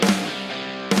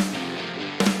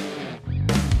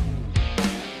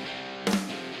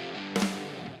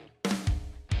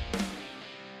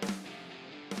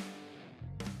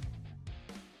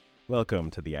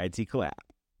Welcome to the IT Collab,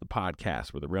 the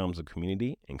podcast where the realms of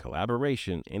community and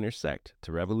collaboration intersect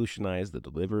to revolutionize the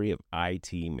delivery of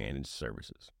IT managed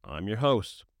services. I'm your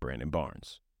host, Brandon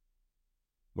Barnes.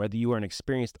 Whether you are an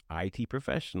experienced IT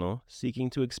professional seeking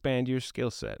to expand your skill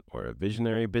set or a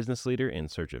visionary business leader in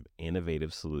search of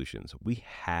innovative solutions, we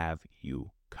have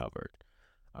you covered.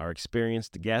 Our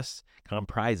experienced guests,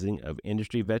 comprising of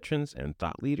industry veterans and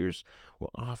thought leaders,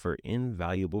 will offer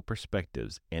invaluable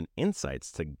perspectives and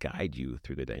insights to guide you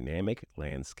through the dynamic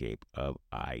landscape of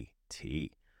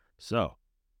IT. So,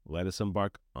 let us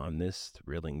embark on this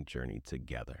thrilling journey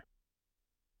together.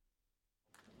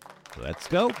 Let's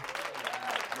go.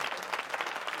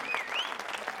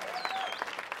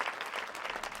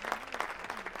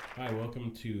 Hi,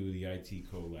 welcome to the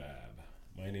IT Collab.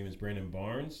 My name is Brandon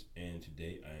Barnes, and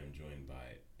today I am joined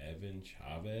by Evan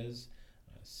Chavez,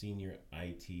 Senior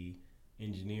IT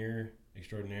Engineer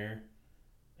Extraordinaire.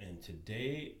 And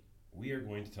today we are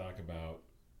going to talk about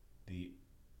the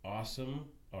awesome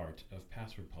art of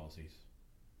password policies.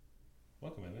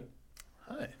 Welcome, Evan.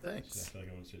 Hi, thanks. I feel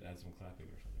like I should add some clapping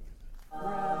or something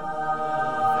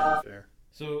like that. Fair.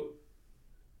 So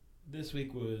this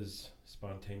week was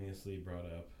spontaneously brought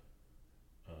up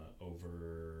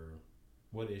over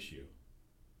what issue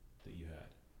that you had?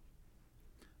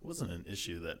 It wasn't an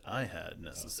issue that I had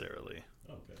necessarily.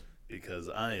 Oh, okay. Because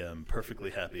I am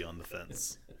perfectly happy on the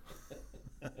fence.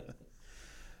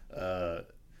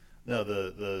 No,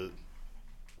 the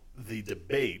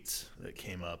debate that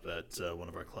came up at one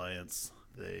of our clients,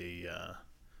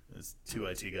 there's two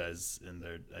IT guys in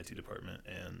their IT department,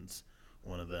 and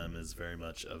one of them is very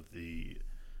much of the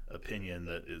opinion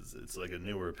that it's like a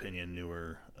newer opinion,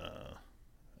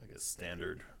 I guess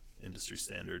industry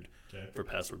standard for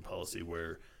password policy,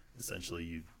 where essentially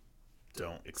you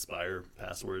don't expire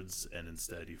passwords and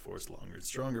instead you force longer and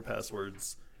stronger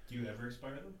passwords. Do you ever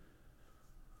expire them?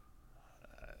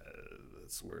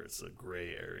 That's where it's a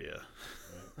gray area.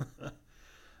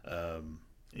 Right.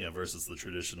 Versus the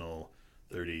traditional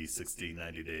 30, 60,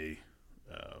 90 day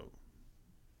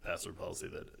password policy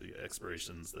that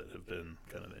expirations that have been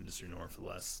kind of the industry norm for the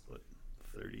last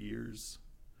 30 years.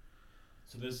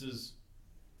 So this is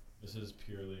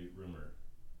purely rumor,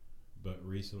 but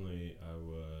recently I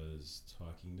was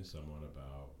talking to someone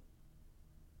about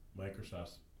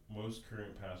Microsoft's most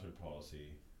current password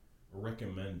policy,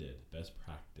 recommended best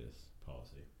practice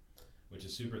policy, which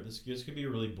is super. This could be a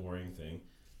really boring thing,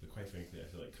 but quite frankly,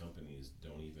 I feel like companies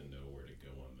don't even know where to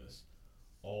go on this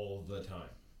all the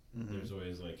time. Mm-hmm. There's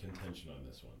always like contention on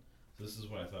this one. So this is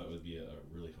what I thought would be a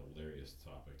really hilarious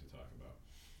topic to talk about.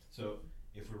 So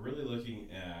if we're really looking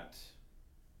at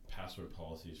password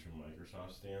policies from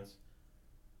Microsoft's stance,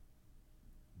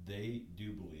 they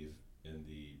do believe in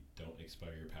the don't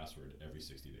expire your password every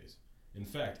 60 days. In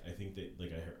fact, I think that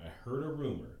I heard a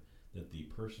rumor that the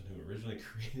person who originally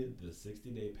created the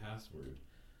 60-day password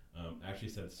actually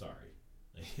said sorry.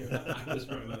 I was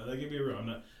wrong. That could be wrong.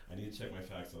 I need to check my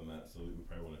facts on that, so we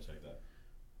probably want to check that.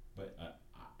 But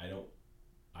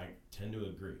I tend to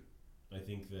agree. I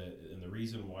think that, and the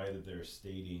reason why that they're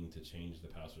stating to change the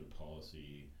password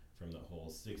policy from the whole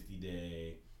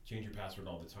 60-day change your password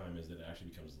all the time is that it actually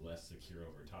becomes less secure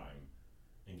over time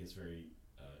and gets very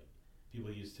people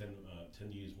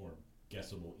tend to use more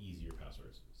guessable, easier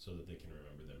passwords so that they can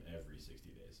remember them every 60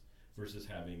 days versus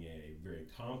having a very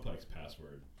complex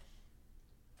password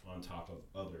on top of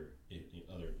other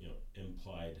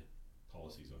implied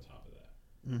policies on top of that.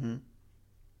 Mm-hmm.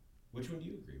 Which one do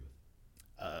you agree with?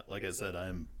 Like I said,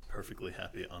 I'm perfectly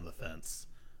happy on the fence.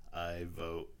 I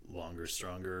vote longer,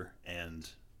 stronger, and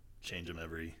change them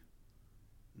every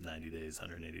 90 days,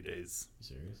 180 days. You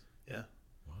serious? Yeah.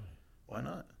 Why? Why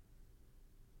not?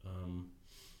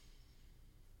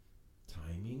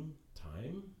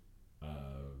 Time,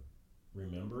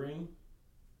 remembering.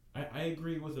 I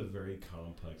agree with a very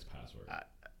complex password.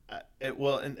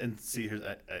 See, here's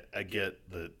I get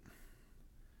that.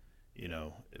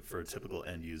 For a typical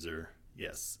end user,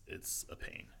 yes, it's a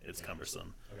pain. It's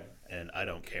cumbersome. Okay. And I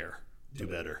don't care. Do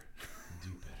better. Do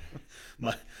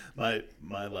better.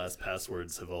 My last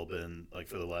passwords have all been, like,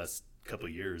 for the last couple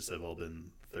of years, have all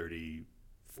been 30,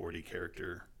 40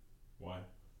 character. Why?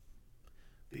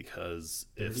 Because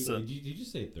 30, did you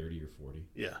say 30 or 40?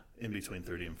 Yeah, in between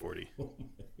 30 and 40. Oh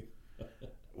my God.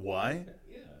 Why?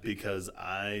 Yeah. Because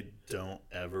I don't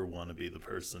ever want to be the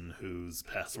person whose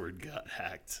password got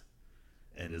hacked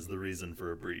and is the reason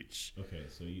for a breach. Okay,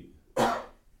 so you... Oh.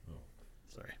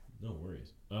 Sorry. No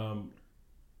worries.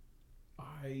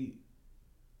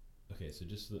 Okay, so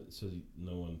just so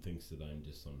no one thinks that I'm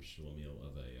just some schlemiel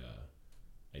of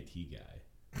a IT guy,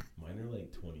 mine are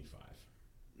like 25.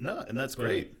 No, and that's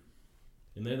great.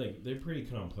 And they're pretty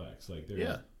complex. Like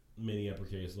there's many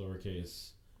uppercase,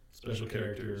 lowercase, special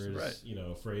characters, right. You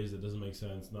know, phrase that doesn't make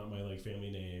sense, not my like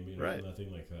family name, you know, right.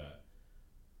 Nothing like that.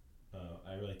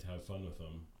 I like to have fun with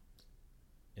them,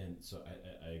 and so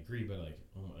I agree. But like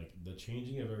the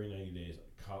changing of every 90 days,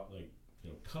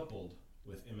 coupled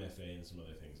with MFA and some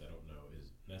other things I don't know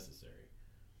is necessary.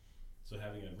 So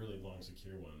having a really long,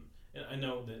 secure one, and I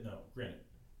know that now, granted,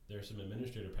 there are some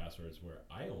administrator passwords where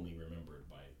I only remembered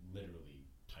by literally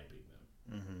typing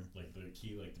them, like the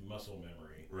key, like the muscle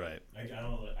memory. Right. I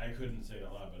don't. I couldn't say it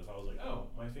out loud, but if I was like, oh,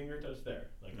 my finger touched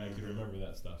there, like I could remember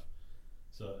that stuff.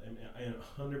 So I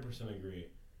 100% agree,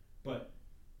 but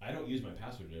I don't use my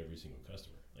password to every single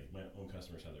customer. Like my own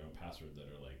customers have their own password that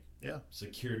are like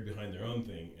secured behind their own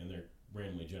thing, and they're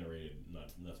randomly generated,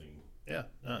 nothing. Yeah,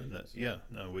 that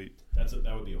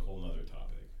would be a whole nother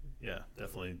topic. Yeah,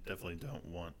 definitely don't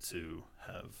want to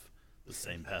have the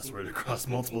same password across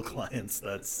multiple clients.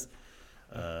 That's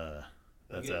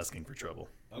asking for trouble.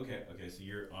 Okay, so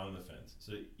you're on the fence.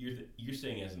 So you're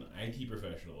saying as an IT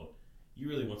professional, you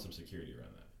really want some security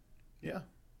around that. Yeah.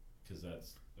 Because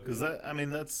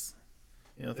that's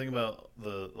think about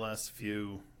the last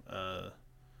few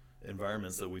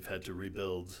environments that we've had to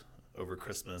rebuild over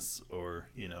Christmas or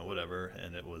whatever,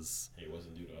 and it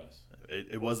wasn't due to us.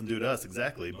 It wasn't due to us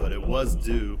exactly, but it was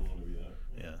due.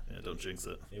 Yeah, don't jinx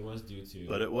it. It was due to.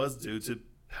 But it was due to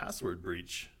password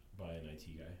breach by an IT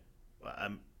guy.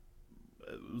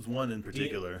 It was one in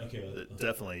particular.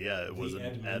 Definitely, it was an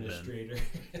administrator.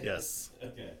 Admin. Yes.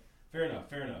 Okay. Fair enough.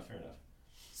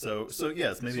 So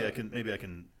yes, maybe I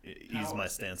can ease my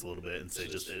stance a little bit and say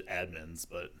just admins,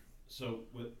 but. So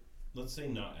let's say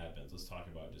not admins. Let's talk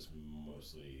about just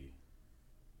mostly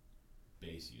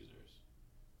base users.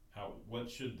 What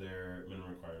should their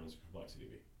minimum requirements for complexity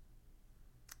be?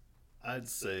 I'd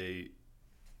say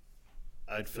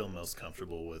I'd feel most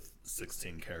comfortable with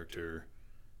 16 character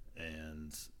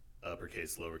and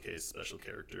uppercase, lowercase, special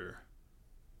character,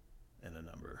 and a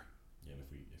number. Yeah, and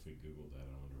if we Googled that,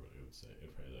 I wonder what it would say.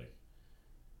 It'd probably like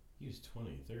use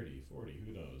 20, 30, 40,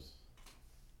 who knows?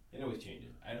 It always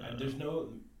changes. There's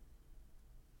no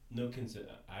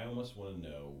I almost want to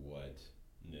know what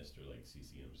NIST or like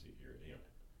CCMC or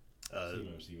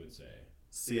CMMC would say.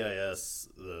 CIS,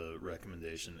 the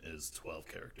recommendation is 12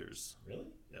 characters.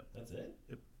 Really? Yep. That's it?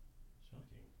 Yep.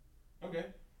 Shocking. Okay,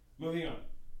 moving on.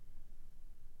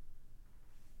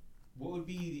 What would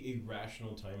be a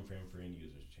rational time frame for end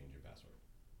users to change your password?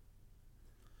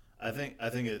 I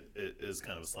think it is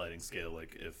kind of a sliding scale.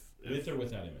 Like if with or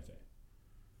without MFA,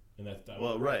 and that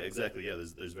right, exactly. Yeah,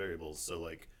 there's variables. So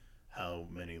like how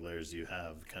many layers you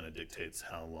have kind of dictates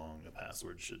how long a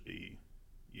password should be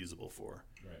usable for.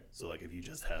 Right. So like if you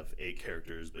just have 8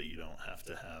 characters, but you don't have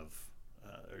to have,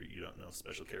 or you don't know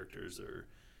special characters or,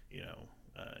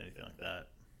 anything like that.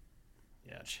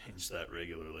 Yeah, change that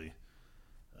regularly.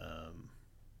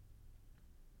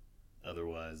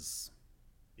 Otherwise,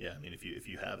 yeah, I mean, if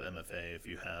you have MFA, if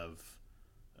you have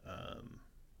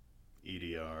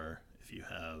EDR, if you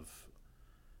have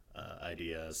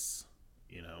IDS,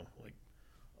 like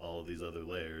all of these other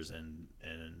layers, and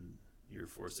you're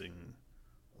forcing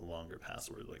a longer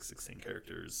password, like 16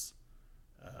 characters.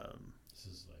 This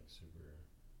is like super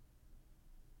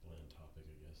bland topic,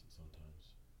 I guess,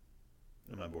 sometimes.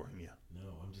 Am I boring you? No,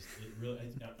 I'm just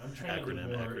I'm trying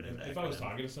acronym. If I was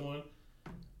talking to someone,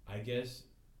 I guess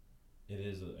it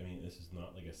is. This is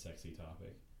not like a sexy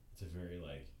topic. It's a very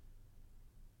like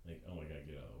oh my god,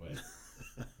 get out of the way.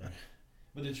 Right?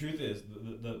 But the truth is,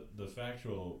 the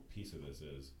factual piece of this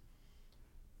is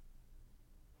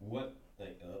what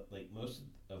like most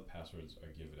of passwords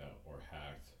are given out or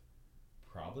hacked,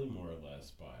 probably more or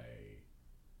less by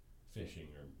phishing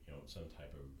or some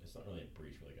type of, it's not really a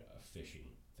breach, but like a phishing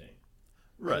thing.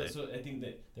 Right. So I think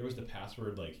that there was the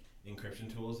password like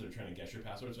encryption tools that are trying to guess your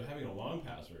password. So having a long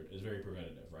password is very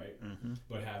preventative, right? Mm-hmm.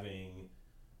 But having,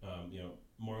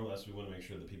 more or less, we want to make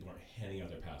sure that people aren't handing out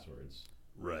their passwords.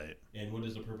 Right. And what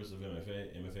is the purpose of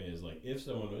MFA? MFA is like, if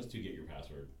someone was to get your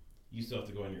password, you still have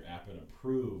to go on your app and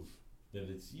approve that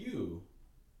it's you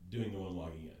doing the one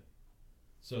logging in.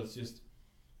 So it's just,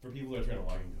 for people that are trying to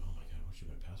log in, go, oh my god, what should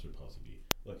my password policy be?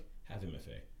 Look, have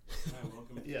MFA. Hi,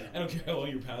 welcome. Yeah. I don't care how long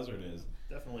your password is.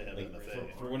 Definitely have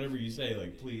MFA. For whenever you say,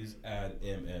 like, please add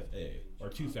MFA or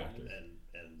two-factor. And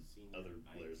other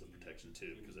layers of protection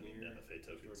too, because MFA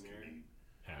tokens can be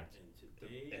hacked.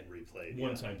 and replay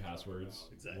one-time passwords.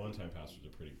 Exactly. One-time passwords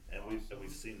are pretty. And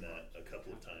we've seen that a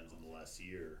couple of times in the last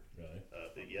year. Really?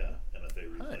 MFA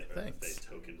replay, or thanks. MFA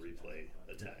token replay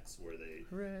attacks where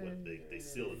they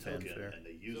steal a token Fanfare. and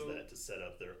they use that to set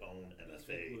up their own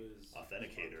MFA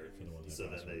authenticator. For the one-time So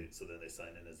then password. they sign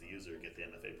in as the user, get the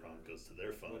MFA prompt, goes to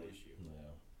their phone, Yeah.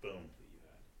 boom.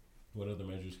 What other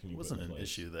measures can you It wasn't put in an place,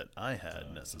 issue that I had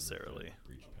to necessarily,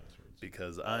 breach passwords?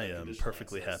 because I am Conditional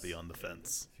perfectly access, happy on the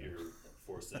fence. If you're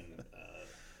forcing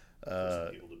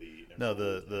people to be no, enrolled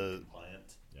the and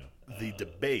compliant. Yeah. The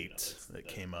debate that that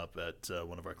came up at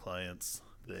one of our clients,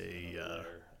 they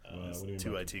What do you mean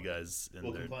two by IT guys in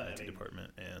Well, their compliant, I IT mean,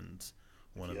 department, and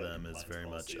one if of you have a them is very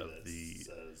much compliance of policy the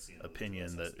that says,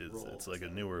 opinion that it's like a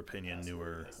newer opinion,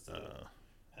 newer have like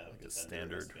a defender,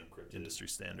 standard must be encrypted, industry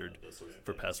standard those sorts of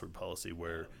for things. password policy,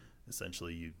 where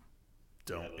essentially you you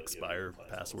don't have a expire compliance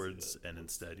policy passwords that and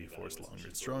instead you force evaluates longer,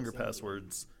 machine stronger learning.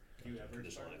 passwords.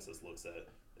 Conditional access looks at,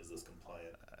 is this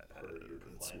compliant per your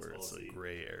That's compliance where it's policy? a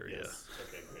gray area. Yes.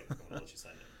 Okay, great. I'm gonna let you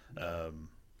sign in.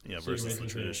 You know, So you're versus the basically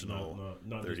traditional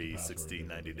not just the 30, password, 60, but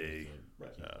 90 day Right.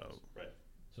 uh,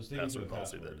 So sticking to the password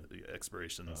policy password, that the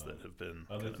expirations that have been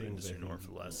other kind of things industry I think, norm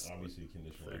for the last obviously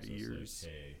conditional 30 access, years.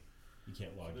 like, hey, you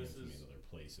can't log in this from is- these other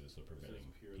places, so preventing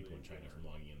purely people in China from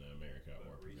logging into America, but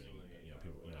or preventing recently,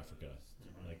 people in Africa,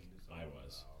 like I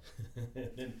was.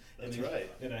 and That's then,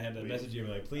 right. And I had to message you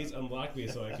like, please unblock me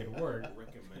so I could work.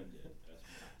 recommended.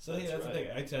 So yeah, that's the thing.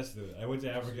 I tested it. I went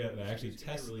to Africa and I actually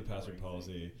tested the password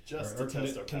policy, Just or to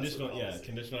test our conditional, password yeah, policy.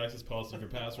 conditional access policy for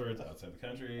passwords outside the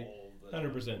country.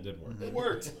 100% did work. It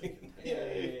worked.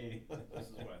 Yay! This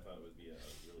is why I thought it would be a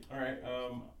really All right,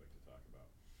 topic to talk about.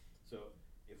 So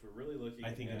if we're really looking,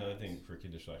 I think at another thing for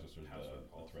conditional access is password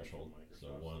the policy threshold. from So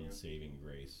Microsoft's one stance, saving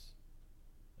grace.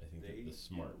 I think they the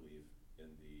smart believe in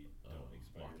the don't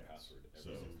expire your lockouts. password every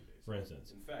So, 60 days. for instance,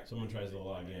 In fact, someone tries to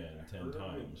log in I 10 heard a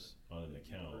rumor times on an that the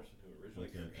account person who originally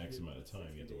within X created amount of the time,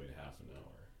 you have to 60-day wait half an password,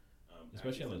 hour.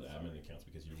 Especially on those actually admin said, accounts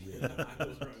because you really I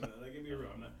was wrong. Like, get me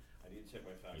wrong. I'm not, I need to check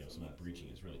my facts. you know, on someone that. breaching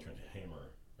is really trying to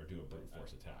hammer or do a brute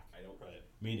force attack. I don't. Right.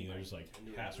 Meaning they're just like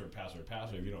password.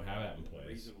 If you don't have that in The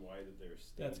place, reason why that they're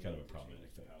that's kind of a stating to problematic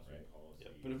change the thing, password right? policy,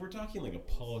 But if we're talking like a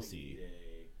policy,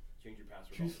 60-day, change your password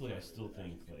all the truthfully, I time, still it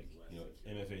think actually like becomes less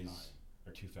secure over MFAs time.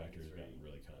 or two-factor has gotten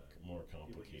really more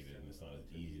complicated, and it's not as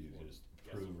easy to just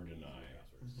prove or deny.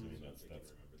 So, I mean, that's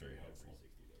very helpful.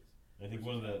 I think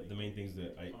one of the main things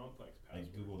that I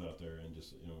googled out there and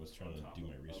just was trying to do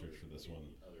my research for this one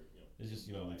is just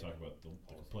they talk about the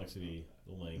complexity,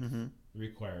 the length, Mhm. the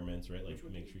requirements, right? Like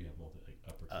make sure you have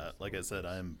uppercase. Like I said,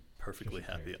 I'm perfectly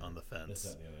Special happy character. on the This, fence.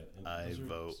 that, and the other. And I those are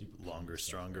vote super common longer, stuff,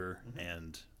 stronger, right?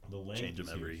 and The length change them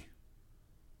is every huge.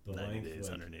 The 90 length, days,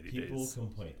 like, 180 people days.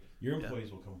 complain. Your Yeah.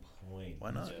 employees will complain. Why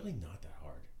It's not? really not that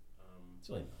hard. It's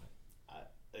really not.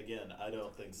 I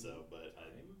don't think so, but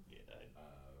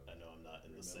I know I'm not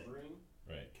in the same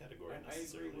Right. category I agree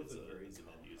necessarily with as, a very as an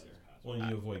end user. Well, and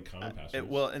you avoid common passwords.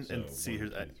 well, and so see, 1,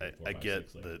 here's 2, 3, 4, I 5, get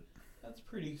 6, like, that, that's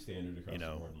pretty standard across the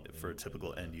board. for a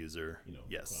typical end user,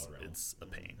 yes, cloud realm. it's a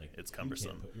pain, Like, it's you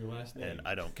cumbersome, can't put your last name. and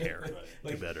I don't care.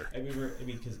 Right. Do better. I remember,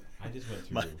 because I just went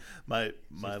through. My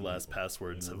 60 last people,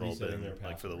 passwords and have all resetting been their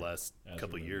like for the password last as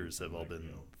couple we're years moving have all to,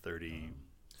 been 30,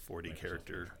 40 Microsoft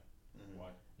character. Office.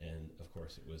 And of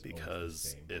course, it was always the Because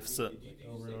same. if so,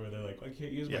 Over and over, they're like, I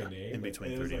can't use yeah, my name. in but-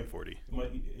 between and it was 30 and like,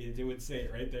 40. They would say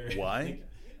it right there. Why?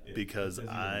 Like, Because it says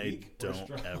either I weak or don't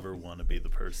strong. ever want to be the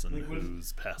person Like, what is-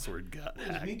 whose password got What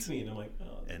does weak hacked mean? I'm like,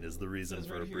 oh, and is the it reason says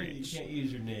for right a here that breach. You can't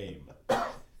use your name.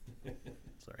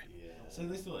 Sorry. Yeah. So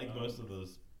they still like most of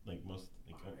those,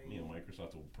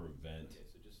 Microsoft will prevent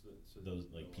those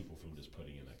people from just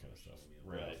putting in that kind of stuff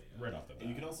right off the bat. And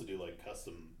you can also do like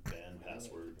custom ban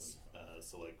passwords.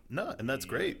 So like No, and that's we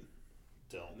great.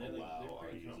 Don't And they're, like, allow they're our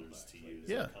pretty users complex, to like, use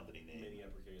Yeah. the company name Many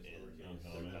uppercase, in lowercase,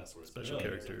 their Really? passwords. Special Really?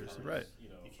 characters, right. You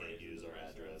can't use our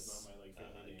address.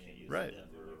 You can't use Right.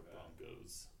 Denver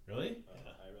Broncos. Really?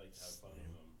 I like to have fun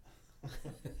with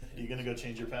them. Are you gonna go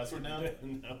change your password now? No.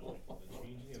 The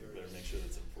changing of Better make sure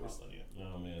that's enforced on you.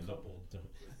 Oh man,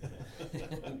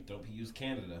 don't be used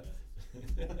Canada. So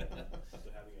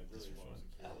having a really long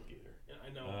security. Alligator. Yeah, I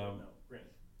know. No, granted.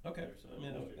 Okay, There's some I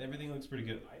mean bullshit. everything looks pretty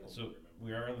good. I don't So remember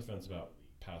we are on the fence the about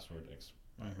password expiry.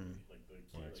 Like the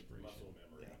Or like expiration. muscle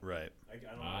memory. Right. I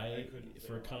couldn't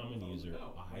For a say common why. user,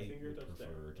 No, my I finger would touched there.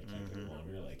 prefer to keep it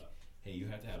longer. Like, hey, you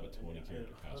have to have a 20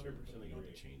 character password, but you don't have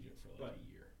to change it for like But a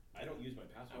year. I don't use my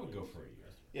password. I would go for a year.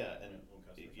 Yeah, and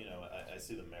I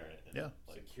see the merit in Yeah.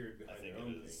 like Secured I behind think their it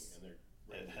own is- thing, and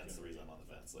they're and hence the reason I'm on the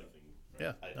fence. Like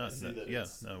Yeah. I see that yeah.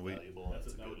 it's No, we. valuable and That's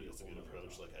it's that would be a it's a whole good nother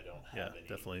approach. topic. Like I don't Yeah, have any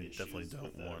definitely issues don't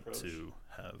with that want approach. to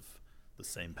have the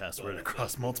same password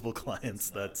across multiple clients,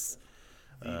 that's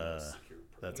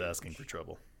asking for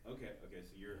trouble. Okay, so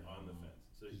you're on the fence.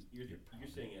 So you're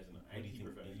saying as an What do IT you think?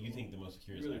 professional, You think the most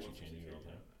secure is really actually want some changing it all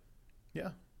the security time?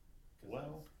 on that. Yeah,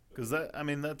 Well, because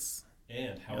that's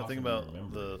And how often think do you about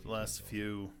remember the if you last cancel?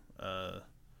 few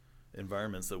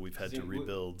environments that we've had to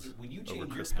rebuild when you over change your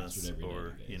Christmas password every or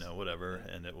 90 days, whatever,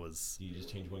 and it was do you just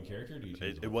change one character? Or do you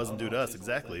change the it whole wasn't thing? due to us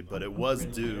exactly, but it was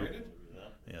Randomly due. generated?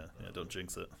 Yeah, don't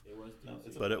jinx it. It was due No, to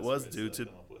it's a But it was passphrase due that I to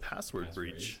come up with. password Passphrase.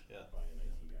 breach. Yeah. by an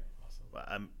IT guy.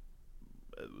 Awesome.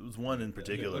 It was one in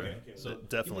particular. Okay, so that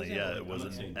definitely, give me an yeah, it example. was I'm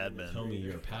an not saying admin. Tell me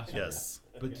your password. Yes.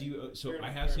 But do you? So Fair I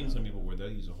enough, have fair seen enough. some people where they'll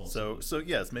use a whole. So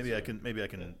yes, maybe I So-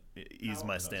 can ease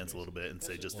my How- stance a little bit and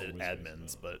say just Or whiskers,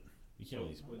 admins, no. but You can't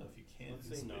really. I don't know if you can Let's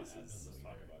use say not spaces. admins, let's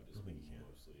talk either. about I just don't think you can.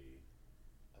 mostly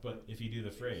But if you do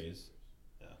the phrase,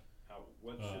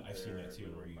 what I've seen that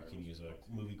too, where you can use a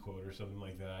movie quote or something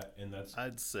like that, and that's.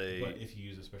 I'd say But if you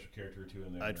use a special character or two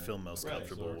in there, I'd feel most Right.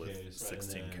 comfortable with lowercase, and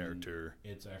 16 then character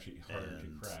It's actually harder to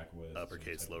and crack with some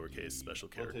uppercase, type of lowercase, key special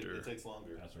Well, character. it takes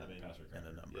longer. Password, I mean, password and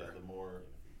a cracker. number. yeah,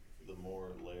 the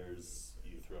more layers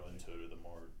you throw into it, or the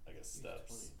more, I guess,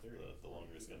 steps, 20, 30, the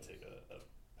longer it's going to take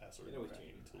a password It always cracking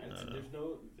changes. tool And to there's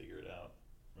no figure it out.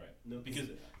 Right. no Because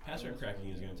I password don't cracking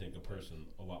know is going to someone take a person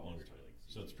a lot longer time.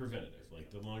 So it's preventative. Like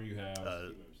the longer you have,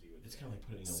 it's kind of like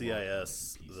putting a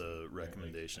CIS, lock on, like, a PC, the right? Like,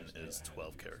 recommendation I is had to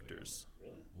 12 do this characters.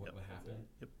 Really? What Yep. would happen?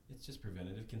 Yep. It's just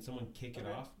preventative. Can someone kick it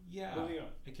Okay. off? Yeah, Moving on.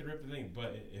 it can rip the thing.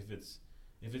 But if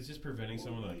it's just preventing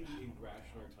someone like a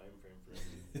rational time frame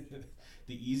for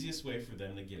the easiest way for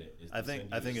them to get it is I to think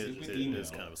send you a it stupid email is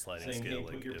kind of a sliding saying, scale. Hey,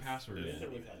 put Like your if, password if-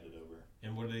 in. We've handed over.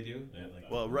 And what do they do?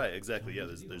 well, right, exactly. Yeah,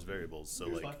 there's variables. So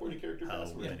Here's my like 40-character how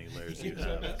password. many layers Yeah. you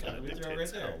have That's kind of right there.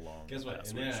 dictates how long Guess the what? And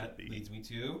password that should be leads me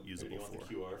to Or do usable you want for.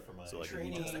 the QR for my So like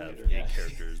Training. you just have Yeah. 8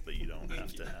 characters, but you don't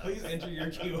have to have. please enter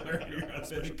your QR, your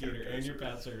special authenticator, and characters your or-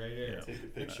 password right here. Take a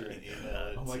picture and email uh,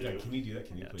 it Oh my to god, can you do that?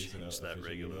 Can you Yeah, please send change out that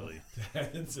official email regularly.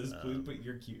 that says please Um, put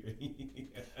your Q.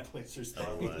 Place your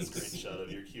Star Wars screenshot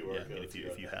of your QR Yeah, I code. mean,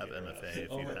 if you have MFA, if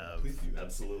Oh you my- have please do that.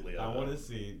 Absolutely, I will. want to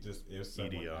see just if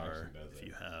someone EDR, actually does if it.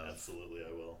 you have Absolutely,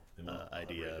 I will. Then I'll I'll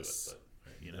never do it, IDS,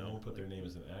 but you Then know, we'll put their name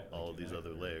as an act. all like of an these other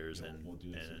acronym. layers, You know, and we'll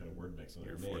do some kind of word mix on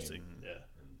you're their name. forcing yeah,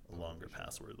 a longer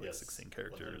password, like yes, 16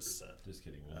 characters. 100%. Just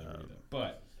kidding. We'll never do Um, that.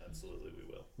 But Absolutely, we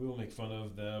will. we will make fun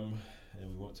of them,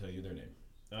 and we won't tell you their name.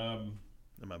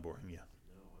 Am I boring you?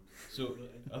 So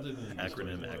other than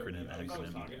Acronym, I acronym, educate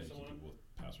acronym. people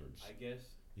with passwords I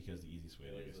guess because the easiest way,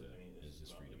 like I said, is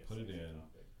just for you to put it in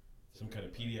It's some a kind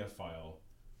of very PDF file,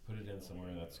 put it in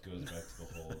somewhere that goes back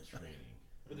to the whole training.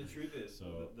 But the truth is,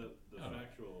 So, the I don't know.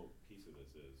 factual piece of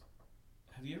this is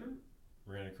Have you ever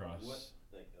ran across what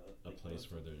like a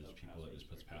place where there's people that just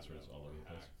puts passwords all over the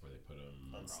place, where they put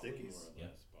them On stickies? Yeah.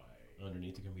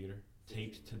 underneath the computer,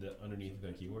 taped to the underneath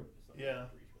the keyboard? Yeah,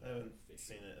 I haven't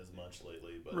seen it as much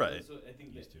lately, but Right. So I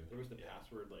think that Used to. there was the Yeah.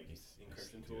 password like I used to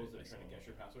encryption do tools it that are trying to myself. guess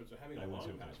your password. So having I a went long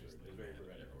to a place password recently is very where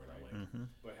preventative, everyone right? I'm like, Mm-hmm.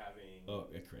 But having oh,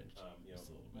 I cringed. you know, Just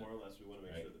a little bit. more or less, we want to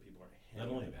make Right. sure that people aren't Not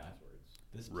handling only the that, passwords.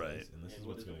 This Right. place, and this is And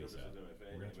what's what going to is be the sad. purpose of MFA?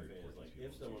 We're going to have to MFA report is like, these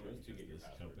if people someone in was to future get your because this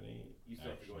password, company you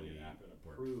still have to go in actually your app and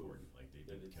worked approve for, like they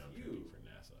that did it's contracting you. for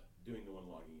NASA. doing the one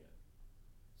logging in.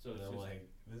 So And it's I'm just like,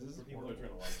 this is for people that are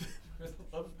trying to horrible. log in, For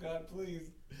the love of God, please.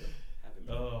 have it.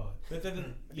 Oh,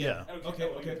 Yeah. I don't Okay,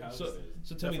 care what your okay. password is.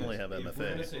 So tell Definitely me have this. If MFA. we're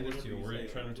gonna say this too, Whatever we're you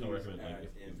say, trying to tell please recommend. Like, add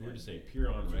if we were to say MFA.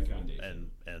 pure on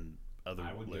recommendation, And other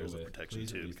I would go layers of with protection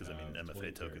please at too, least because I mean have MFA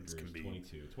 20 tokens can characters, be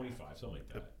 22, 25, something like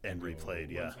that. and Go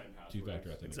replayed. Yeah. One-time passwords.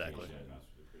 Two-factor Exactly. authentication.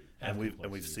 And have we've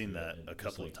complexity seen to it, that and a just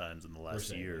couple like of times in the we're last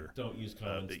saying, year. like, don't use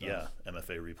common stuff. Yeah,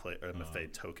 MFA replay or MFA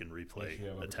Um, token make replay sure you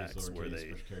have uppercase, attacks where lowercase, they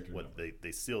special character number.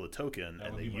 they steal the token That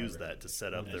and would they be my use that to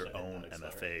set up their own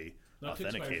MFA Not to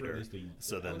expire for at authenticator. least a-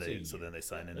 So I then would they say a year. they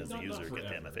sign in Like, as the not user, get the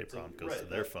forever. MFA prompt, goes right, to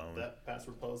their that, phone. That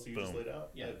password policy you just Boom. laid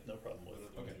out, Yeah. I have no problem with.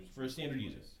 Okay, for a standard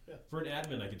user. Yeah. For an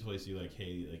admin, I could totally see like,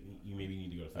 hey, like you maybe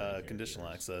need to go to 50 Conditional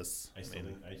characters. access. I I still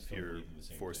mean, think- I if still you're believe in the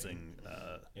same forcing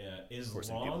As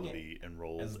people long to be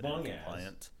enrolled as and long as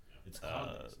compliant, it's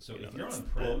cognizant. So you know, if you're that's- on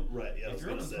prem, Well, right, yeah, I if was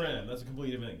you're on gonna say, prem, that's a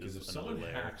completely different thing. Because if There's another someone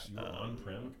layer, hacks your on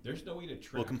prem, there's no way to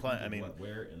track. well, compliant. who I did mean, what,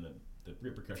 where, and the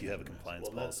repercussions. if you have a are massive. compliance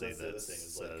Well, policy that's the other that thing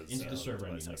is, like, says Into the server, I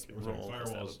mean, device like has to be we're talking enrolled, has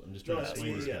to have firewalls. I'm just no, trying to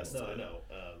explain absolutely, this. yeah, no, I know.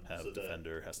 have so that-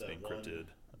 Defender has to be that one encrypted,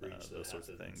 breach that those sorts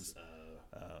of happened, things.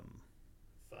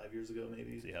 5 years ago,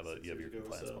 maybe. So you have 6 your years ago or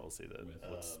compliance so, policy that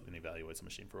With- looks and evaluates a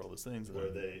machine for all those things, and where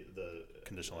then the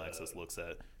conditional access looks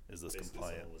at, is this basically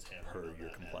compliant someone was hammering per on your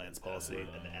that compliance admin's policy?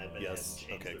 password, and the admin Yes. hadn't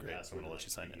changed Okay, their great. I'm password gonna in let you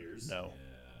sign 3 in. years. No.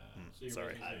 Yeah. So you're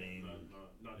Sorry. basically I mean,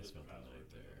 not I just the spent the password, night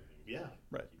but there. other things. Yeah,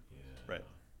 Right. Yeah. Right.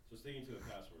 So sticking to the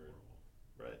password.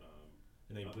 right.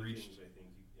 and they Other breached. things I think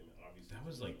obviously That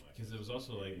was like because it was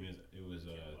also like it was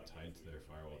tied to their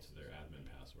firewall to their admin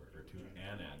password or to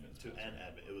an admin's To password. an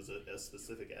admin. It was a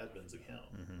specific admin's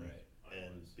account. Right.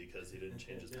 And because he didn't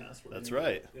change his password. That's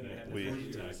right. Then I had to We- force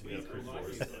Exactly. We have proof Lock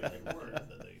force, it so it and worked.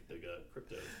 then they got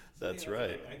crypto. That's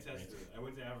right. I tested it. I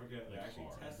went to Africa and Like I actually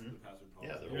hard. tested the password policy.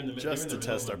 Yeah, They're in the mid- Just they're in to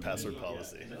the test middle our of password the-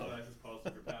 policy. Yeah, no access policy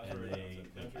for password. And they-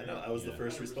 outside the I country. know. I was the Yeah.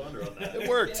 first responder on that. It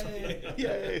worked. Yay.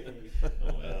 Yay. Oh,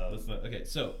 well, let's not, okay,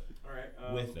 so All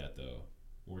right. with that though,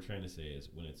 what we're trying to say is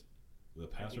when it's the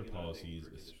password policies,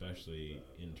 especially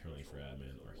internally for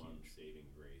admin, are huge.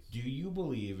 Do you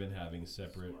believe in having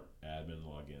separate admin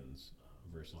logins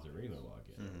versus the regular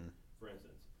login? Mm-hmm. For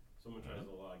instance, someone tries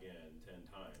to log in 10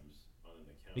 times on an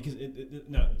account. Because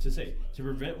now to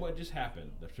prevent what just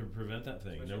happened, to prevent that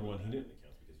thing. Number one,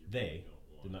 they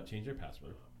did not change their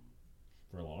password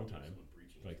for a long time,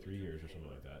 for like 3 years or something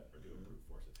like that.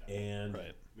 And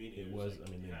Right. it was, I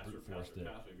mean, they brute forced it,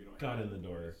 got in the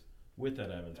door with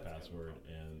that admin's password,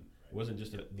 and it wasn't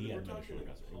just the administrator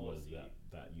password. It was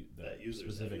that user's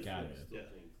specific admin. admin. Yeah.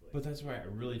 But that's why I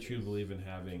really truly believe in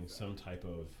having some type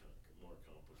of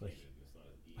like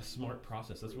a smart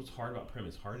process. That's what's hard about Prem.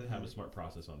 It's hard to have a smart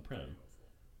process on Prem.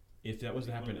 If that was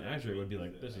to happen in Azure, it would be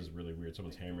like, this is really weird.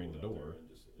 Someone's hammering the door.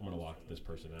 I'm gonna lock this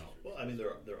person out. Well, I mean, there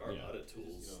are Yeah. audit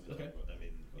tools. Okay. I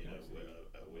mean, you know, we have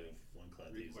one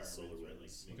client that uses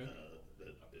SolarWinds Okay.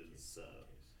 that is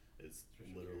it's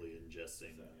literally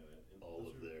ingesting all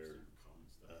of their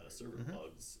server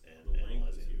logs and The length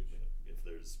is analyzing huge. if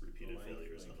there's repeated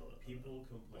failures on people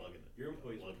complain. login, Your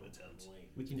employees login will attempt. complain.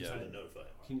 We can Yeah. So try to notify.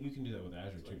 You can do that with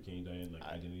Azure too. Can you, Diane? Like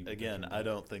identity Again, protection? I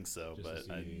don't think so, Just to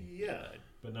but I, see- Yeah.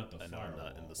 But not the I know I'm firewall.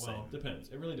 not in the well, same depends.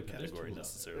 It really depends. There's category tools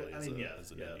out there. necessarily I as, mean,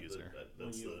 as an end user. That's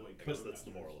When you the avoid I guess code that's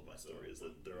the moral of my passwords, story is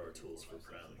that there are tools for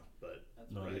Prem, but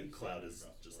No, right, cloud is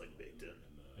just like baked in.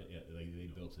 Yeah, like they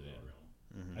built it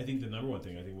in. Mhm. I think the number one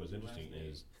thing I think was interesting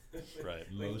is Right.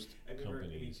 most I've never-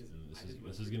 companies, and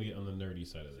this is going to get on the nerdy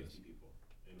side of this,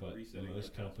 but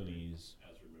most companies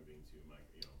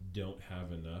don't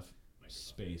have enough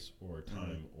space or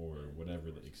time or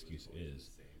whatever the excuse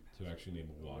is to actually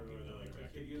enable logging on your I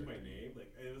Active can't use my Directory. name.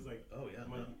 Like it was like, Oh yeah,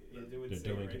 no, it would They're say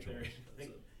domain right controllers. there.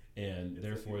 Like, And It's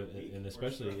therefore, like a week and or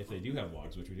especially so. if they do have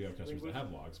logs, which we do have customers Like, that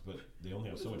have logs, but they only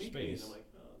have what so does much week mean? space I'm like,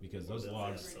 oh, because Well, those that's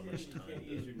logs, so right much there, you can't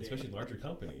time. use your name. especially larger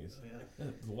companies, yeah.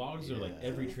 the logs are like Yeah.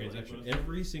 every transaction,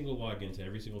 every single login to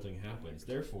every single thing happens.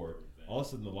 Therefore, all of a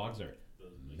sudden the logs are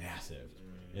massive,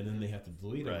 and then they have to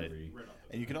delete Right. every.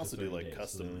 And you can also do 30 like days, so they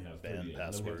custom only have 30 band days, and then we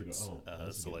have to go, passwords. oh,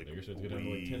 this is So getting like bigger, so it's going to go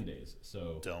to like 10 we days.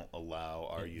 So don't allow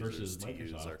our versus users to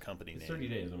use Microsoft, our company it's name 30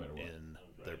 days no matter what. in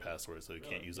their password, so you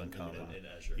can't use uncommon. In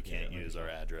Azure. You can't Yeah, use our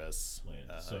address.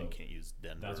 Land. So you can't use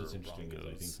Denver. That's what's or interesting is I think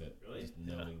Broncos. that Really? just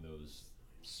knowing those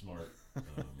smart.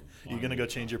 You gonna go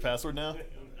change your password now?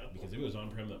 Because if it was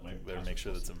on-prem, that might Better make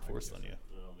sure that's enforced on you.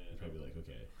 Oh man. I'd probably be like,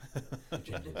 okay, you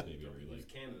change this maybe every like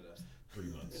It's Canada. 3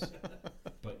 months,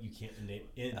 but you can't. And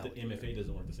the MFA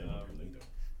doesn't work the same on-prem thing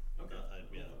though. Okay.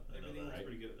 Yeah, I know Everything's that.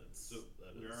 pretty good. That's, So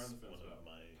that we are is on the fence one of about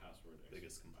my password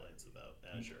biggest exit. complaints about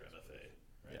Azure MFA,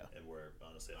 Yeah. and where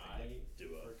honestly I think like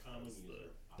Duo for common has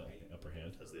user, The upper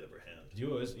hand. the upper hand.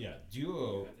 Duo is Duo.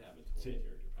 You have to have a 20 See,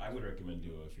 character I would recommend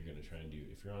Duo if you're gonna try and do.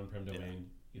 If you're on-prem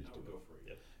domain, use I would Duo. go for it.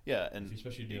 Yep. Yeah, and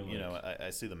Especially you doing know, like, I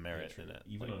see the merit in it.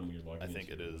 even Like, on your login. I think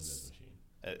into it your is- Windows machine.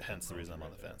 hence the reason I'm on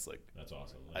the Right there. fence. Like, That's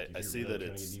awesome. Like, if I you're see really that trying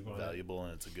to it's get deep on it, valuable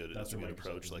and it's a good That's where Microsoft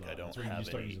approach. is Like, I not. don't That's where you have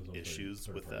start any using those issues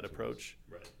with that third-party tools. approach.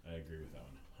 Right. I agree with that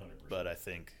one, 100%. But I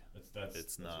think that's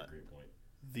it's a not great point.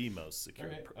 the most secure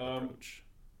Alright, approach.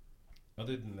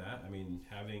 Other than that, I mean,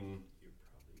 having You're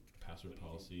probably. password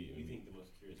policy, I You mean, think the most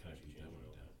secure it is kind of actually beat that changing one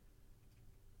all down. that?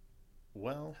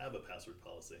 Well, Have a password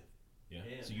policy. Yeah.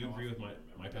 And So you how agree with often my do you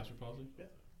remember my that? password policy? Yeah.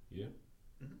 Yeah.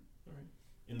 Mhm. All right.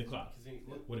 In the cloud, 'Cause then,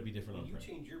 would it be different when on you prem?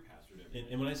 change your password every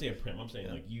And when I say a prem, I'm saying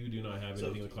Yeah. like you do not have So-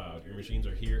 anything in the cloud. Your machines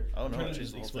are here. Oh, I'm no, trying I to change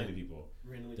just the whole explain to thing. people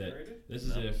randomly that generated? this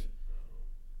is No. if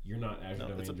you're not Azure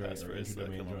No, it's a domain joined or passphrase Azure that I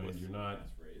domain come up joined. with. You're not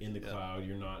Passphrase. in the Yeah. cloud.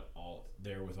 You're not all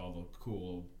there with all the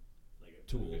cool Like a,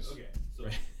 tools, Okay. So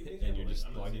right? give me an And you're example, just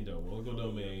I'm not logged saying into a local you don't know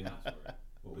domain. your password, What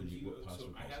but would you? do What password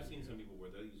so I have policy seen would some you people where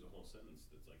they'll use a whole sentence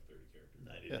that's like 30 characters.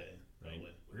 90 Yeah. day. Right.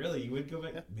 Probably. Really, you would go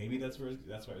back? Yeah. Maybe that's where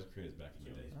that's why it was created back in the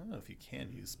day. I don't know if you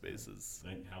can use spaces.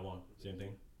 How long? Same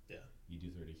thing. Yeah. You do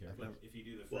 30 characters. never- If you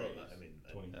do the Well, phrase, I mean,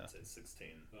 20. I'd say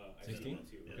 16. I 16? did that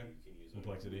too. Yeah. You can use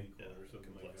Complexity. a Yeah, or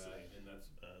something like that, complexity. and that's.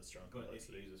 Strong But if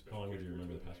complexity. you use a special How long would you character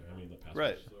remember the for password? How many of the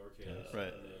Right. passwords? lowercase,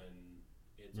 Right. and then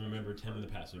it's Remember actually 10 in the hard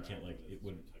to past, so you can't crack like with it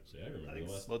wouldn't some type say of- I remember think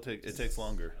the last. Well, it takes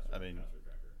longer. I mean, password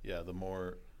cracker. yeah, the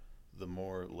more the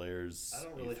more layers I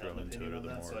don't you really throw have an into opinion it, or on the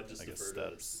that, so more I just I guess defer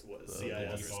to steps what the CIS longer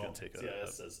it's default. going to take CIS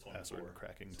a says 24. password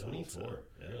cracking tool 24, to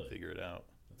really? figure it out.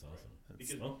 That's awesome.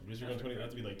 It's- Well, because you're going 20, that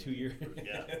to be like 2 years.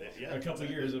 Yeah, yeah, A couple exactly.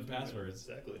 years of passwords.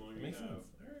 Exactly. The longer That you makes have, sense.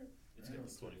 All right. it's Yeah, gonna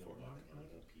it's be 24 24. on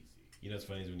a PC. You know, what's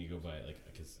funny is when you go by, like,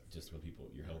 because just when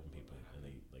you're helping people and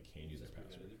they, like, hand you their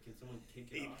password. Can someone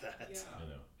kick it Hate off? that. Yeah. I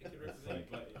know. It could It's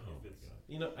like, but oh if my it's God.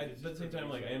 You know, but at the same time,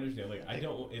 like, I understand. Like, I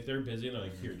don't, if they're busy and I'm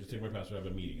like, here, just take my password, I have a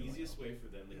the meeting. I'm like, easiest way for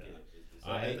them to get it is to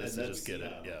I- say, and just get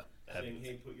it, yeah. Have, saying,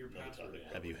 hey, put your Another password topic.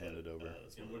 in. have you hand it over?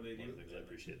 That's And one what do of they the do? things I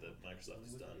appreciate that Microsoft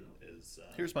has done is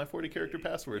Here's my 40 character they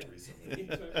password. recently Here's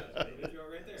my password. There you go,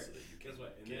 right there. so that you Guess can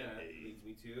what? And get that a- leads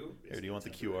me to Here, do you want the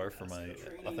temporary QR for my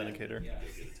passcode. authenticator? Yeah.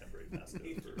 You'll get a temporary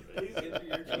passcode for Please enter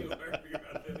your QR for your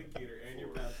authenticator and your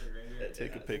password right here.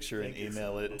 Take a picture and Thank you.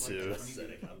 email it It's to- like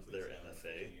setting up their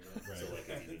MFA. Right. So like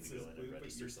if you need It to go says, in "Please and put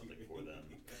register your something QR." for them.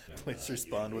 Please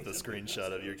respond with a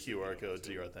screenshot of your QR code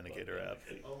to your authenticator app.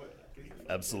 Oh, my-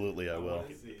 Absolutely, I will.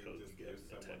 wanna see The code just you get if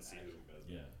someone text you. actually does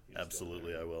Yeah. that. You just go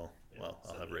Absolutely, there. I will. Yeah, Well,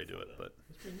 I'll set have it Ray up do for it, them. but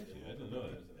That's pretty nifty. I didn't know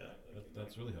that.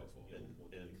 That's really helpful. In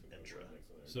Intra.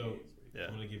 So, yeah.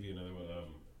 I'm going to give you another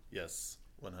one. Yes,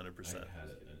 100%. I had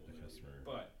a customer.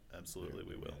 But Absolutely,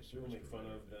 we will. we will make fun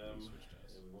of them, Switched to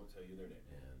us. and we won't tell you their name.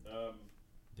 And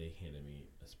they handed me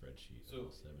a spreadsheet. So,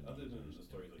 of 70 other than users the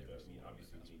stories and like that, I every mean, single one of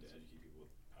obviously their we need to passwords. educate people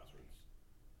with passwords.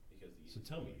 Because the So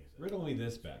tell me, like I said, riddle me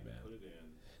this, you Batman. Put it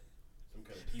in some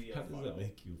kind of PDF How does file, that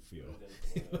make you feel? put it in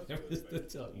someone I else's was code, to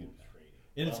tell you it's that. training.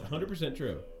 And it's 100%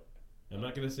 true. So, I'm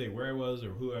not going to say where I was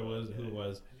or who I was, who it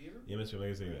was. have you ever The MSP, I'm not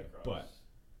going to say ran that. across But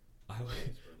I, place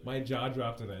where my there's jaw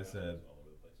dropped and I said, all over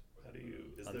the place? How do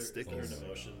you, is Unstick there it. an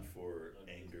emotion for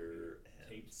Underneath anger and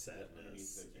tapes sadness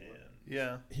underneath the keyboard? and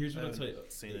Yeah. here's what I I'll tell you.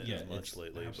 haven't seen it Yeah, as much it's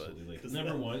lately, but absolutely, like, 'cause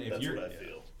number one, if that's you're, what I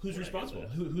feel who's when I hear responsible? that.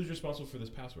 Who's responsible for this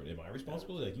password? Am I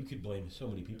responsible? Like, you could blame so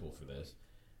many people for this.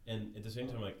 And at the same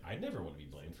time, like, I never want to be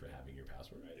blamed for having your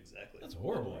password. Exactly. That's a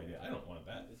horrible idea. I don't want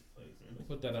that. This place. Don't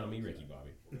put that on me, Ricky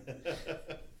Bobby.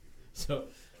 So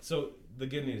the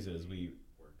good news is we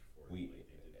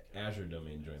Azure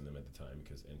domain joined them at the time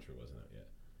because Entra wasn't out yet,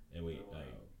 and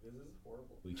This is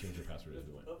horrible. we changed our password as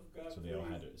we went. Oh, God, So they all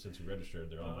had please. to, since we registered,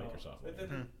 they're all Microsoft. But login.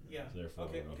 then, yeah. So therefore,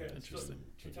 Okay, we all okay. had to Interesting.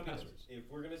 change Tell the me this. passwords. If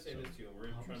we're gonna say So, this to you, and we're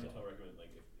problem trying to solved. tell recommend,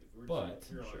 like if we're But,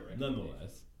 here on a Sure. recommendation,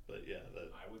 Nonetheless, But yeah,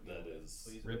 I would that go with, is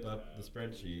please rip always up have the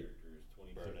spreadsheet,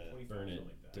 20 characters, 20, burn it, 24, burn it, something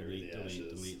like that. delete, The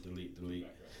delete, ashes. delete.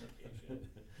 Back your application.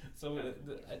 So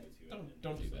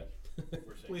don't do that.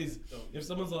 We're saying, Please, don't if use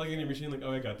someone's it. logging in your machine, like,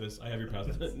 oh, I got this, I have your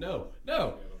password. No,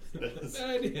 bad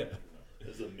idea.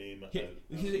 there's a meme.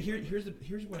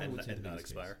 Here's what I And, would say. and the not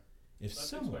biggest expire. case. If Not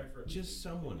someone, expire for at least just 8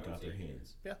 someone months. I got would their say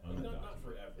hands Yeah. on that Not document,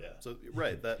 forever. Yeah. So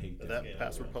right, that Take that that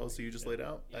password down. policy you just laid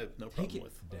out, I have no take problem it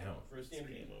with. down. For a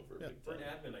standard Game game. over. Yeah. big For an time.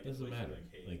 admin, I guess Doesn't like, matter.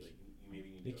 Like, hey, Like, you maybe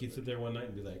need They to could go sit to there the- one night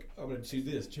and be like, oh, I'm gonna do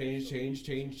this, change.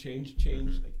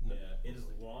 Mhm. Like, no. Yeah, as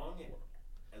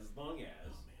long as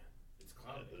Oh, it's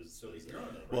cloud Yeah, based. So if there's you're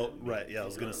on a- a Well, prem, right, yeah, I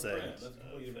was if you're gonna on say, a prem, that's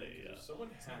completely if different. they, If someone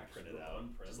something hacks printed your out,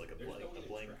 on-prem, just like a there's no blank- way a to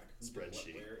blank track who's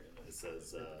spreadsheet. what, where, and It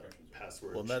says repercussions are.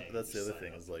 password. Well, change, that's the other sign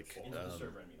thing up is like, form. Into the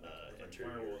server, I mean, Enter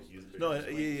your firewalls. user. No, fill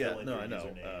in yeah, your no, I know.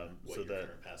 username, what So your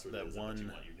current password that is, and what you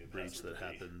one want your new breach password that to be.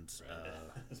 happened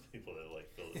There's people that like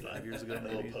fill it in. 5 years ago, And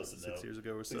they'll maybe post a 6 note. years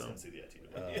ago or Please so, come see the IT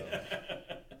department.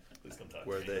 Please come talk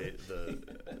where to me.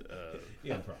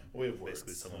 Yeah, no problem. We have words.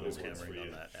 basically someone We was have words hammering for on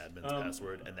you. that admin's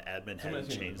password, and the admin Somebody's hadn't gonna have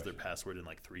a changed their question. password in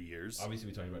like 3 years. Obviously,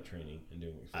 we talked about training and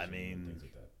doing I extensions and mean, things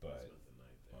like that, but Spent the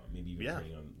night there. maybe even Yeah.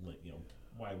 training on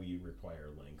why we require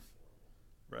length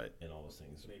Right. and all those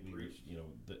things. They We, breached.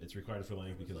 it's required for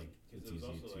length because Like, it's it was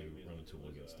easy also, to like, run a tool it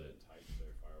was, against it. tied to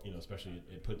their firewall. Especially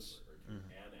it puts Or Mhm.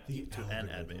 the To an admin,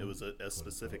 algorithm, it was a quote,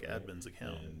 specific unquote, right, admin's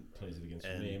account, and plays it against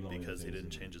your and name. all these because he things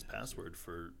didn't and- change his password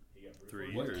for He got brute 3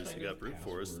 force. What years, kind he got of brute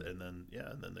forced, password and then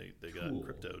they got tool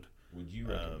cryptoed. would you Um,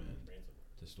 recommend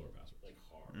Ransomware. to store passwords? Like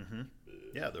hard. Mm-hmm.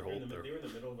 Boo. Yeah, their They were whole in the their. they were in the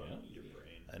middle of a Yeah. meeting. Your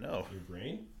brain. I know. Your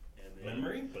brain? And then,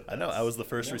 Memory? But I know. I was the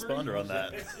first Memory? responder on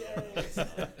that.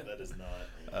 That is not.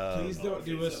 Please Um, don't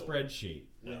do a okay, so- spreadsheet.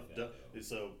 No, Like that, don't, though.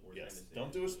 so We're yes, trying to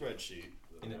don't say do a that spreadsheet.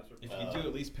 the And password if protected, you do,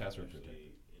 at least password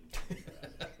especially protected. in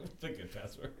password. The good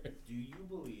password. Do you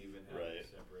believe in having Right.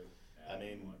 separate I admin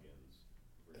mean, logins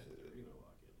versus a regular login?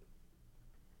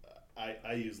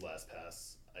 I use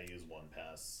LastPass. I use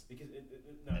OnePass. Because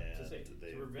not to And say to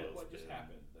they've prevent both what just been-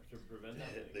 happened, to prevent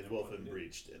that thing, They've I both wanted been to-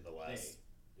 breached in the last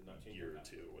did not change year their or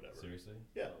two, password or whatever. Seriously?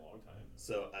 Yeah. For a long time.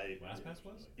 So I. LastPass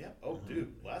was? Yeah. Oh, Mhm.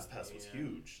 dude, LastPass was And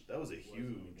huge. That was a It wasn't when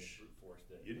they huge. brute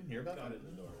forced it. You didn't hear about Got that? in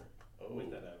the door Oh.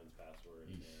 with that admin's password,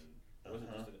 Yeesh. and it wasn't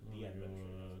Uh-huh. just the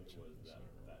administrator, it was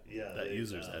that Yeah, that they,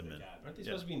 user's um, admin. Aren't they Yeah.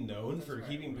 supposed to be known That's for right.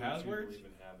 keeping We do passwords? believe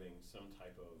in having some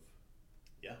type of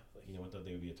Yeah. like, You know what? Though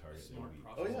they would be a target. They would smart be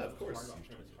process. Oh, yeah, of It's course. hard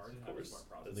to- It's hard to Of have a course. smart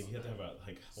process. That's- Like you have to have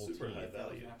a whole Super team. high If that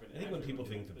was value. happening I think when people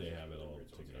accurately, think that they this have it is all where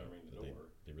someone's figured gonna out, ring the but door.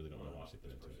 they really don't know how Unlock much they put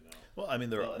this into it. person out. Well, I mean,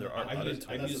 there Well, are I other use-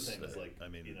 I types. use- that's the thing, is like, I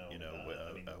mean, you know,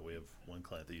 I mean, I mean, we have one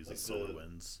client that uses like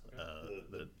SolarWinds.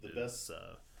 the That best is,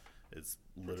 it's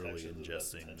literally protection, the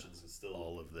best ingesting intentions is still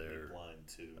all of being their blind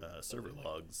to server something like,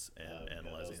 logs and yeah,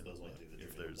 analyzing those like, only things that if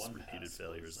trigger there's one repeated pass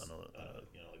failures was, on a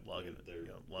you know, like login, their-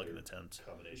 login their attempt.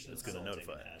 combination It's of gonna salting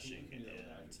notify. and hashing Can you do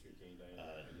that and with Azure too, can you,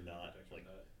 Diane? not, Protection like, of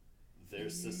that? their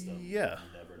system Yeah.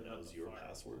 never But not knows the your firewall.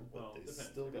 password, but Well, they depends.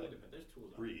 still It really got depends. There's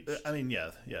tools out breached. I mean,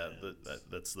 yeah. And-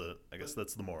 That's the. I guess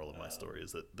that's the moral of my story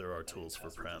is that there are tools for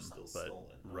prem, passwords are but still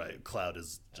stolen. right, cloud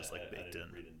is just I like baked didn't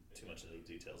in. read in too much into the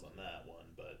details on that one,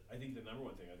 but I think the number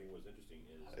one thing I think was interesting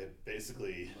is it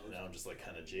basically now I'm just like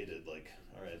kind of jaded. Like,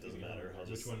 all right, it doesn't matter. I'll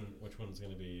just Which one's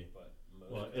gonna be? but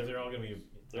most Well, if they're all gonna be.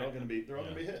 they're all gonna be hit. They're don't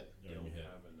gonna be hit.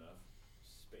 have enough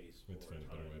space It's or fine,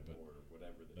 by the time way, but or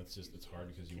whatever. that That's you just use it's hard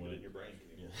to because you Keep it want in your brain.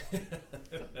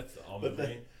 That's the But almond then-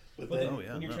 brain. But But then, then Oh,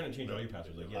 yeah, when you're no. trying to change all your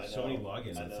passwords, like you I have so many know,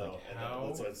 logins, I it's know, like and how.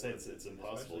 that's why I'd say it's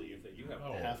impossible. Especially You if you have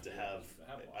Oh. have to have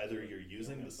either you're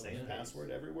using the same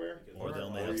password everywhere, Or they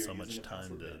only or have you're so much using a time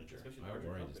password to- manager. Especially I larger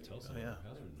or I companies. just tell Oh, someone yeah.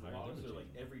 password and hire Logs them are to like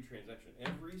change it. every transaction,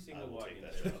 every single will take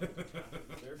login.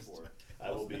 that Therefore,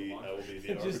 I will be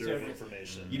the Just arbiter of every-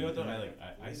 information. You know what though?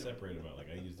 I separate them out.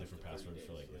 Like I use different passwords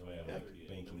for like if I have like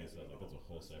banking and stuff. Like that's a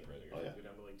whole separate Oh, yeah.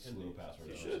 slew of passwords.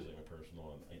 You Versus should. like my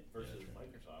personal and versus yeah,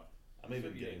 Microsoft. I'm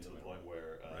even getting to the point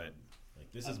where Right.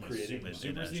 like this I'm is my creating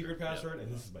super my- secret yeah. password,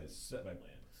 and this is my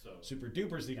So super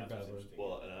duper secret That's password. what's interesting.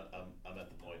 well, and I'm at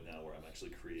the point now where I'm actually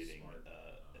creating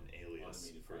an alias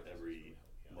automated for process every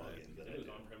is Right. login that If I it was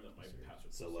do. on-prem, that my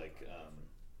password So was like, 5,000.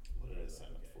 what did I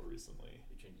sign up for recently?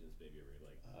 You're changing this baby every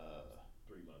like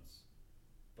 3 months,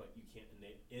 but you can't.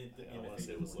 I wanna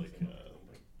say it was like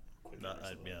Quicken No, or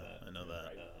something yeah, like that. I know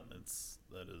that. Um,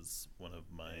 that is one of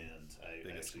my and I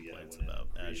biggest actually, complaints went in about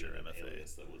and created Azure an MFA,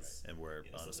 alias that was and where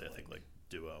you know, honestly I something think like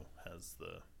Duo has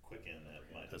the Quicken at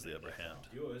my has the upper hand.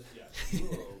 Duo is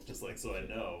Duo. Just like so I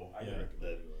know I Yeah. recommend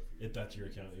that Duo if you're If that's your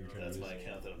account that you're trying that's to my use.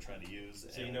 account that I'm trying to use.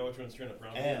 So you and- know which one's trying to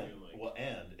prompt And you. like- well,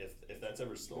 and if that's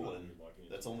ever stolen,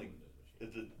 that's only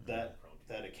that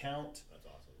account, That's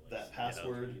awesome. Like, that Yeah.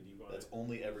 password, you go on that's it.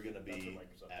 only ever going to That's be what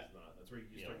Microsoft at is not. That's where you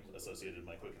you start know using associated in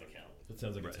my Quicken account. That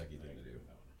sounds like Right. a techie thing to do.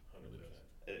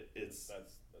 100%. It's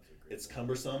That's a great. it's point.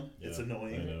 cumbersome. It's Yeah,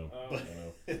 annoying. I know. But I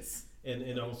know. it's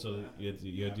And also you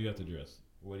do have to address.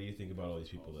 What do you think about all these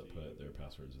people that put their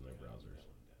passwords in their browsers,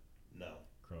 no.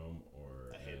 Chrome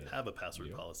or I hate it. Have a password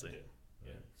Yeah. I policy. do.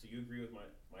 yeah? So you agree with my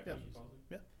Yeah. password policy?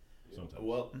 Yeah. Sometimes.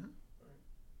 Well,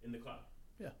 In the cloud.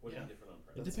 Yeah. What's Yeah. different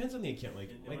on-prem? It depends on the account. Like,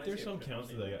 And like when I there's say some okay, accounts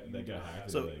I'm that saying got you hacked. have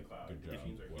and So- they're the like, cloud. good The job,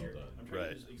 machines are well here. done. I'm trying Right.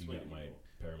 to just You explain got to my people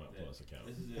Paramount that Plus account.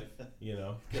 This is if You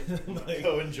know,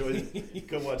 go enjoy.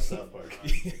 Go watch South Park.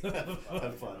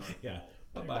 Have fun. Yeah.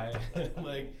 Bye bye.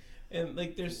 Like, and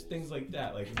like there's things like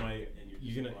that. Like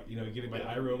you're gonna get my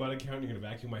iRobot account. You're gonna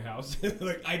vacuum my house.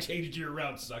 Like I changed your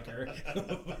route, sucker.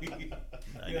 Like,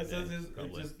 Yeah, so it's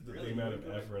probably. just the Really? amount of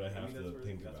Really? effort I I mean, have that's to where-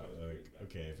 think that's about. where it's Like,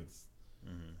 great. okay, if it's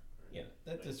Mm-hmm.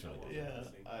 that just really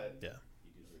doesn't. Yeah. Yeah.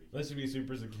 Unless you be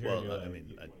super secure. Well, you're I like,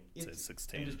 mean, I'd say it's-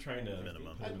 16 I'm just trying to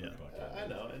minimum. put it in Yeah. my bucket. I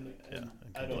know, and Yeah, and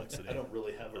I complexity. don't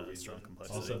really have a reason strong All of a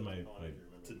complexity. sudden, my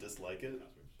to dislike it,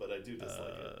 but I do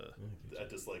dislike it. I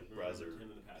dislike browser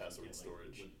password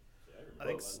storage. I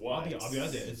think Why? I'll be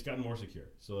honest. It's gotten more secure.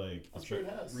 So like, I'm sure it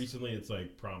has. recently it's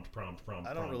like prompt.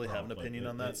 I don't really have an opinion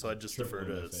on that, so I just defer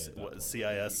to what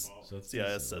CIS. So it's CIS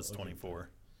decent. says Okay. 24.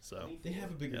 So They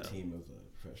have a bigger Yeah. team of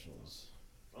professionals.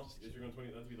 Well, because you're going 20,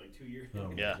 that'd be like 2 years. Yeah,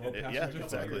 Well, yeah, passwords are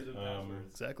exactly. fine.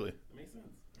 exactly. That makes sense.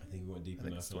 I think we went deep I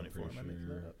think enough. it's And I'm 24. pretty Am I making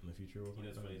sure that up? in the future we'll You know,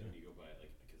 it's put funny it when in. you go by it,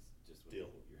 like, because just with Deal.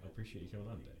 your I appreciate you coming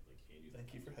on today. Like, can't use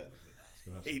Thank you for having me. Let's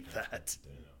go have Hate some that.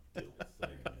 coffee. You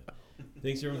know.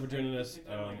 Thanks everyone for joining us.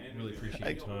 Like, Really appreciate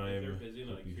Thanks. your time. They're busy,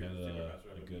 Hope like, you here's had the secret a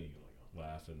password, good like, oh.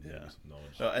 laugh and Yeah. maybe some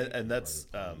knowledge. No, and sharing that's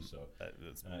part of it, so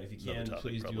that's if you another can, topic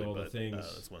please probably, do all the but, things.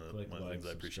 that's one of Click the like, things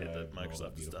I appreciate that subscribe, all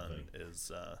Microsoft has beautiful done thing.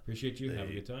 is Appreciate you. Have a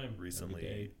they good time. Have a good recently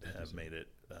day. Talk to you have soon. made it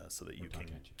so that Or you talk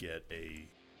can at you. get a